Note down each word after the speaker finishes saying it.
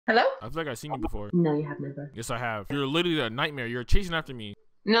Hello? I feel like I've seen you before. No, you have never. Yes, I have. You're literally a nightmare. You're chasing after me.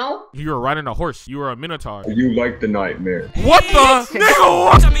 No? You were riding a horse. You were a minotaur. You like the nightmare. What the? Nigga,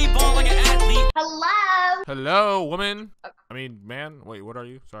 what? Hello? Hello, woman. I mean, man. Wait, what are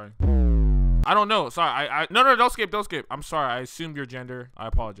you? Sorry. I don't know. Sorry. No, don't skip. Don't skip. I'm sorry. I assumed your gender. I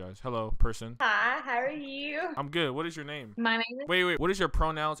apologize. Hello, person. Hi, how are you? I'm good. What is your name? My name is... Wait. What is your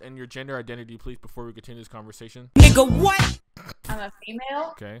pronouns and your gender identity, please, before we continue this conversation? Nigga, what? I'm a female.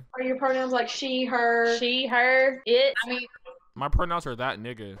 Okay. Are your pronouns like she, her, it? I mean... My pronouns are that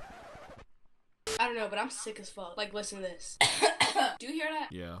nigga. I don't know, but I'm sick as fuck. Like, listen to this. Do you hear that?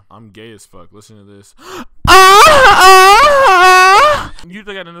 Yeah, I'm gay as fuck. Listen to this. You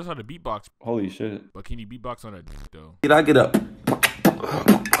think I know how to beatbox. Holy shit. But can you beatbox on a dick, though? Get up.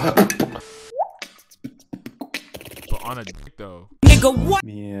 But on a dick, though. Nigga, what?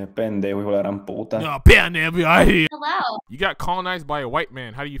 Mie pendejo, hijo de la gran puta. No, here. Hello. You got colonized by a white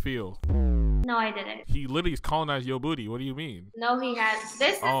man. How do you feel? No, I didn't. He literally colonized your booty. What do you mean? No, he has.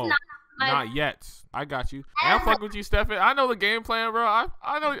 This is Oh, not my... not yet. I got you. Hey, I'll fuck with you, Stefan. I know the game plan, bro.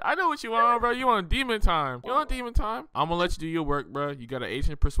 I know what you want, bro. You want demon time. You want demon time? I'm gonna let you do your work, bro. You got an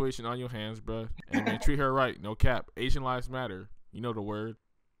Asian persuasion on your hands, bro. And then treat her right. No cap. Asian lives matter. You know the word.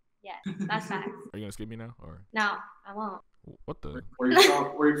 Yes, that's facts. Are you gonna skip me now, or? No, I won't. What the? Where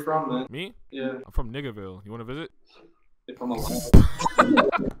you from, man? Me? Yeah. I'm from Niggerville. You wanna visit? If I'm alive.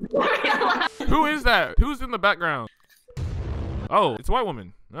 Who is that? Who's in the background? Oh, it's a white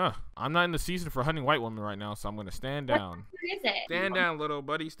woman. I'm not in the season for hunting white women right now, so I'm gonna stand down. What is it? Stand down, little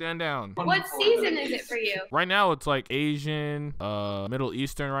buddy. Stand down. What season is it for you? Right now, it's like Asian, Middle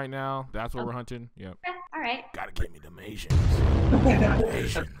Eastern right now. That's what we're hunting. Yep. Okay, all right. Gotta give me them Asians.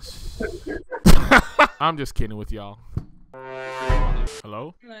 Asians. I'm just kidding with y'all.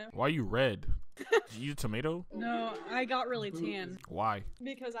 Hello? Hello. Why are you red? Did you eat a tomato? No, I got really tan. Why?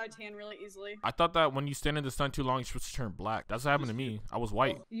 Because I tan really easily. I thought that when you stand in the sun too long, you're supposed to turn black. That's what happened to me. I was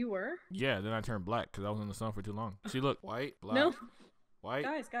white. You were? Yeah, then I turned black because I was in the sun for too long. See, look, white, black. No. White,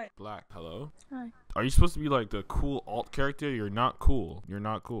 Guys. black. Hello? Hi. Are you supposed to be like the cool alt character? You're not cool. You're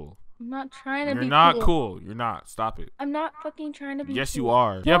not cool. I'm not trying to You're be not cool. cool. You're not. Stop it. I'm not fucking trying to be Yes, cool. you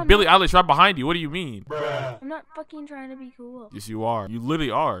are. No, Yeah, I'm Billie not. Eilish right behind you. What do you mean? I'm not fucking trying to be cool. Yes, you are. You literally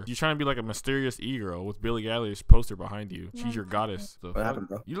are. You're trying to be like a mysterious e-girl with Billie Eilish poster behind you. She's your goddess. The What fuck? happened,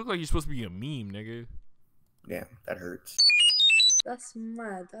 bro? You look like you're supposed to be a meme, nigga. Yeah, that hurts. That's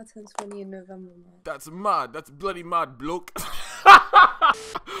mad. That turns 20 in November, man. That's mad. That's bloody mad, bloke.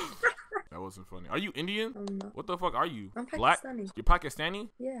 That wasn't funny. Are you Indian? I'm not. What the fuck are you? I'm Black? Pakistani. You're Pakistani?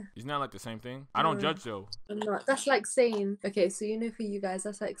 Yeah. Isn't that like the same thing? I don't No. judge though. I'm not. That's like saying, okay, so you know for you guys,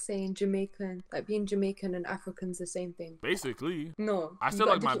 that's like saying Jamaican. Like being Jamaican and African's the same thing. Basically. No. I you still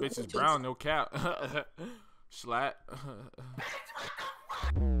got like my different bitches cultures. brown, no cap. Slat.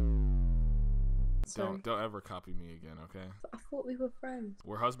 Sorry. Don't ever copy me again, okay? I thought we were friends.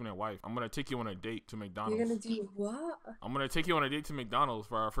 We're husband and wife. I'm gonna take you on a date to McDonald's. You're gonna do what? I'm gonna take you on a date to McDonald's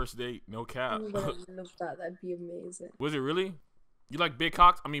for our first date. No cap. Oh my God, I love that. That'd be amazing. Was it really? You like big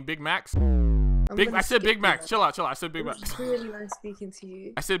cocks? I mean Big Macs? I'm Big. gonna I said skip Big Macs. that. Chill out. I said Big It was Macs. really nice speaking to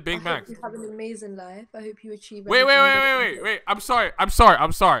you. I said Big I Macs. hope you have an amazing life. I hope you achieve. Wait. everything that- I'm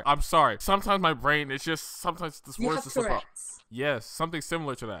sorry. Sometimes my brain is just sometimes this You words have just slip out. Tourette's. Yes, something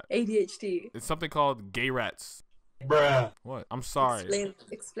similar to that. ADHD. It's something called gay rats. Bruh. What? I'm sorry.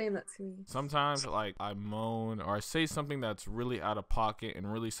 Explain that to me. Sometimes, like, I moan or I say something that's really out of pocket and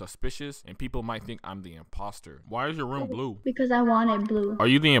really suspicious, and people might think I'm the imposter. Why is your room blue? Because I wanted blue. Are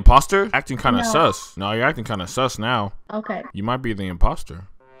you the imposter? Acting kind of No. sus. No, you're acting kind of sus now. Okay. You might be the imposter.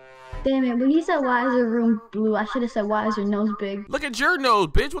 Damn it. When you said why is your room blue, I should have said why is your nose big? Look at your nose,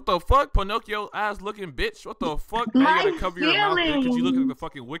 bitch. What the fuck? Pinocchio ass looking bitch. What the fuck? Now you gotta cover your mouth because you look like the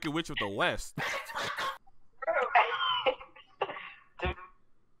fucking Wicked Witch of the West.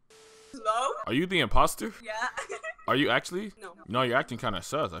 Hello? Are you the imposter? Yeah. Are you actually? No. No, you're acting kind of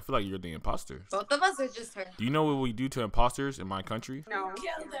sus. I feel like you're the imposter. Both of us are just her. Do you know what we do to imposters in my country? No.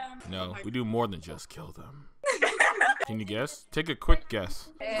 Kill them. No, we do more than just kill them. Can you guess? Take a quick guess.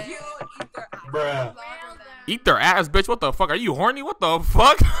 You eat their ass. Bruh. Eat their ass, bitch. What the fuck? Are you horny? What the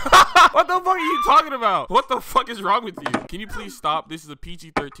fuck? What the fuck are you talking about? What the fuck is wrong with you? Can you please stop? This is a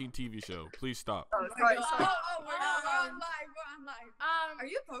PG-13 TV show. Please stop. Oh, sorry. We're on live. Are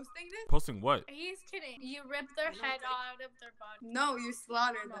you posting this? Posting what? He's kidding. You rip their head out of their body. No, you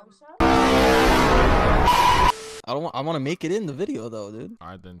slaughtered them. I want to make it in the video though, dude.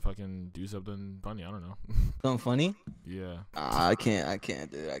 Alright, then fucking do something funny. I don't know. Something funny? Yeah. I can't,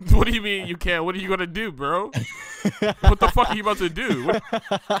 dude. I can't. What do you mean you can't? What are you gonna do, bro? What the fuck are you about to do? What?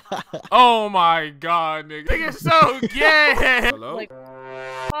 Oh my god, nigga. Nigga so gay. Hello?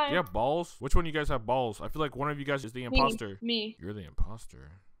 Hi. Do you have balls? Which one of you guys have balls? I feel like one of you guys is the imposter. Me. You're the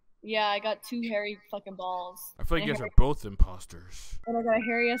imposter. Yeah, I got 2 hairy fucking balls. I feel like you guys are both imposters. And I got a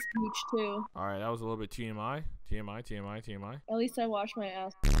hairy ass gooch too. Alright, that was a little bit TMI. TMI. At least I washed my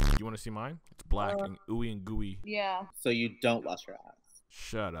ass. You want to see mine? It's black and ooey and gooey. Yeah. So you don't wash your ass.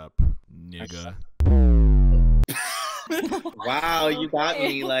 Shut up, nigga. Wow, you got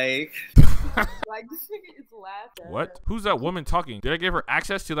me, like. Like, this nigga is laughing. What? Who's that woman talking? Did I give her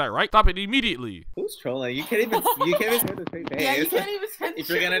access to that right? Stop it immediately. Who's trolling? You can't even say it with a straight face. Yeah, you can't even say If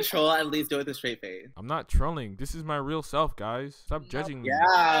you're gonna troll, at least do it with a straight face. I'm not trolling. This is my real self, guys. Stop judging me.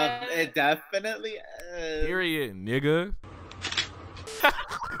 Yeah, it definitely is. Period, nigga.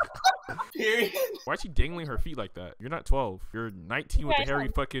 Period. Why is she dangling her feet like that? You're not 12. You're 19 with a hairy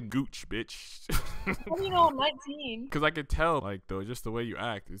fucking gooch, bitch. How do you know I'm 19? Because I could tell, like, though, just the way you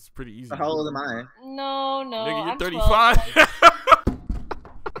act. It's pretty easy. How old am I? No, Nigga, you're I'm 35.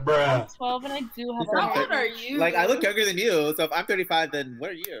 12. I'm 12 and I do have a How old are you? Like, I look younger than you, so if I'm 35, then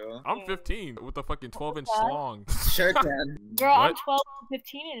what are you? I'm 15 with a fucking 12-inch schlong. Sure can. Girl, I'm What? 12 to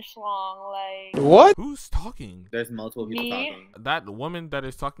 15-inch long. Like, What? Who's talking? There's multiple people Me? talking. That woman that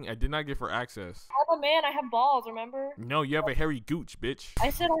is talking, I did not give her access. I'm a man. I have balls, remember? No, you have a hairy gooch, bitch. I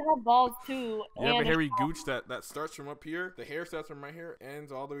said I have balls too. You have a and hairy gooch that starts from up here. The hair starts from right here,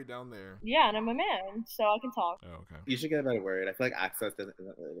 ends all the way down there. Yeah, and I'm a man, so I can talk. Oh, okay. You should get a better word. I feel like access isn't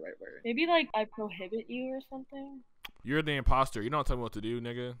really the right word. Maybe like I prohibit you or something. You're the imposter. You don't tell me what to do,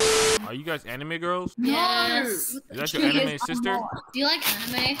 nigga. Are you guys anime girls? Yes. Is that your anime sister? Do you like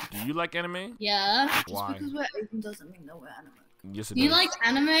anime? Do you like anime? Yeah. Why? we're Asian doesn't mean that we're anime. Yes, it Do you does. like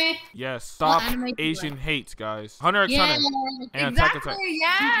anime? Yes. Stop anime do you Asian hates, guys. Hunter x Yeah. Hunter. And Attack on Titan.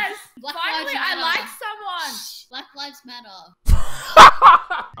 Yes. Black Finally, Lives I Matter. like someone. Black Lives Matter.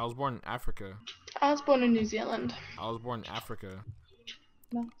 I was born in Africa. I was born in New Zealand. I was born in Africa.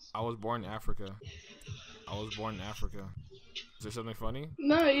 No. I was born in Africa. I was born in Africa. Is there something funny?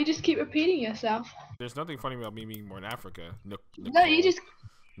 No, you just keep repeating yourself. There's nothing funny about me being born in Africa. No, you just.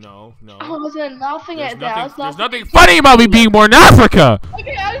 No. I wasn't laughing at that. I was There's laughing. nothing funny about me being born in Africa!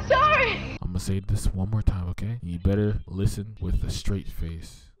 Okay, I'm sorry. I'm gonna say this one more time, okay? You better listen with a straight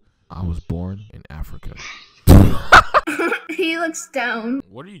face. I was born in Africa. He looks down.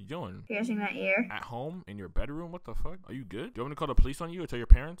 What are you doing? Piercing my ear. At home? In your bedroom? What the fuck? Are you good? Do you want me to call the police on you or tell your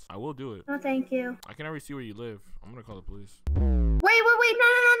parents? I will do it. No, thank you. I can already see where you live. I'm gonna call the police. Wait, no, I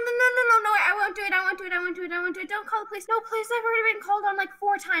won't do it. Don't call the police. No, please, I've already been called on like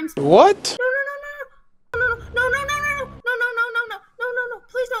 4 times. What? No,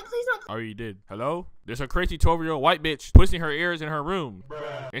 please don't. Oh, you did. Hello? There's a crazy 12-year-old white bitch twisting her ears in her room.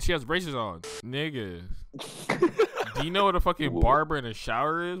 And she has braces on. Nigga. Do you know what a fucking barber in a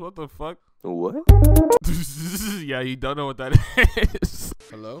shower is? What the fuck? What? Yeah, you don't know what that is.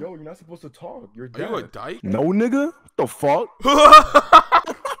 Hello? Yo, you're not supposed to talk. You're Are dead. you a dyke? No, nigga. The fuck?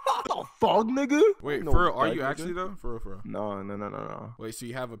 The fuck, nigga? Wait, No, for real, are dyke, you nigga. actually though? For real. No. Wait, so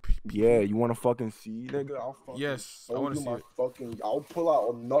you have a... Yeah, you wanna fucking see, nigga? I'll fucking Yes, I show wanna you see my it. fucking. I'll pull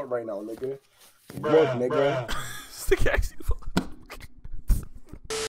out a nut right now, nigga. Look, nigga. Stick actually...